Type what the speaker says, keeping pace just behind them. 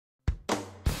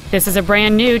This is a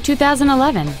brand new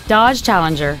 2011 Dodge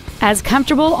Challenger, as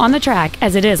comfortable on the track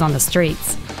as it is on the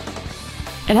streets.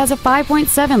 It has a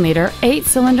 5.7-liter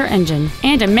 8-cylinder engine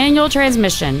and a manual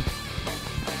transmission.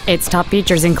 Its top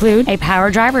features include a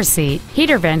power driver's seat,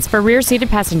 heater vents for rear-seated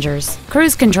passengers,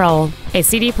 cruise control, a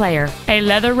CD player, a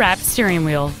leather-wrapped steering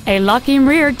wheel, a locking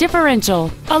rear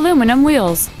differential, aluminum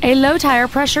wheels, a low tire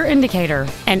pressure indicator,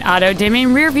 an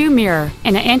auto-dimming rear-view mirror,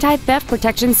 and an anti-theft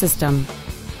protection system.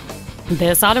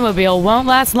 This automobile won't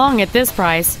last long at this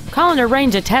price. Call and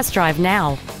arrange a test drive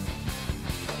now.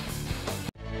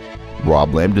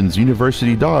 Rob Lambdin's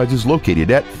University Dodge is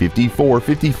located at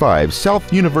 5455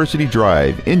 South University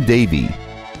Drive in Davie.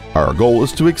 Our goal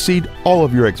is to exceed all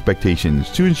of your expectations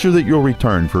to ensure that you'll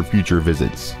return for future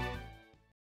visits.